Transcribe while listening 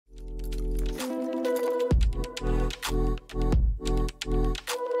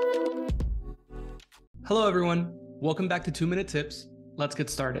Hello everyone, welcome back to 2-Minute Tips. Let's get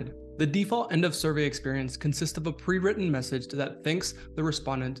started. The default end of survey experience consists of a pre-written message that thanks the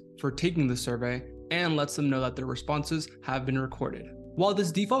respondent for taking the survey and lets them know that their responses have been recorded. While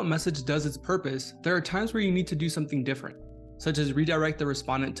this default message does its purpose, there are times where you need to do something different, such as redirect the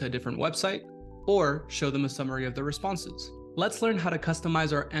respondent to a different website or show them a summary of the responses. Let's learn how to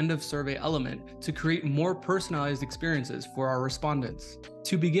customize our end of survey element to create more personalized experiences for our respondents.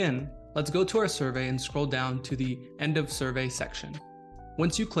 To begin, let's go to our survey and scroll down to the end of survey section.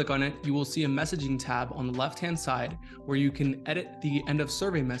 Once you click on it, you will see a messaging tab on the left-hand side where you can edit the end of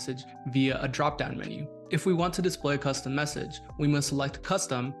survey message via a drop-down menu. If we want to display a custom message, we must select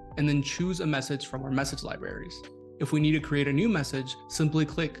custom and then choose a message from our message libraries. If we need to create a new message, simply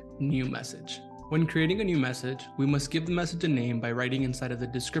click new message. When creating a new message, we must give the message a name by writing inside of the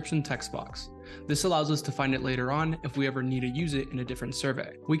description text box. This allows us to find it later on if we ever need to use it in a different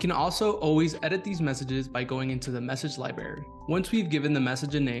survey. We can also always edit these messages by going into the message library. Once we've given the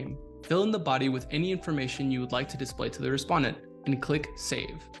message a name, fill in the body with any information you would like to display to the respondent and click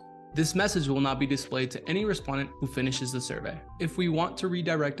Save. This message will not be displayed to any respondent who finishes the survey. If we want to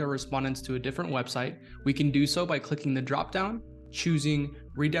redirect our respondents to a different website, we can do so by clicking the drop-down, choosing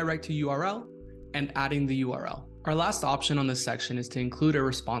Redirect to URL, and adding the URL. Our last option on this section is to include a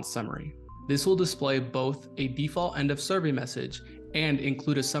response summary. This will display both a default end of survey message and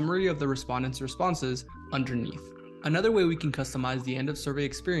include a summary of the respondent's responses underneath. Another way we can customize the end of survey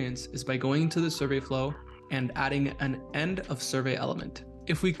experience is by going into the survey flow and adding an end of survey element.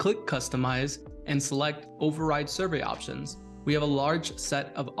 If we click Customize and select Override Survey Options, we have a large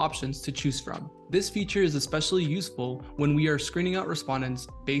set of options to choose from. This feature is especially useful when we are screening out respondents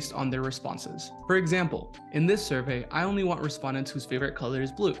based on their responses. For example, in this survey, I only want respondents whose favorite color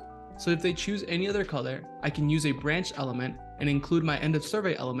is blue. So if they choose any other color, I can use a branch element and include my end of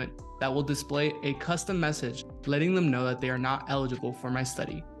survey element that will display a custom message letting them know that they are not eligible for my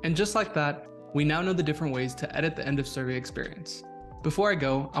study. And just like that, we now know the different ways to edit the end of survey experience. Before I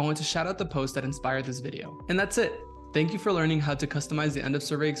go, I want to shout out the post that inspired this video. And that's it. Thank you for learning how to customize the end of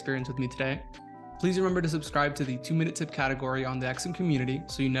survey experience with me today. Please remember to subscribe to the 2-Minute Tip category on the XM community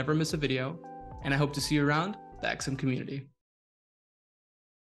so you never miss a video, and I hope to see you around the XM community.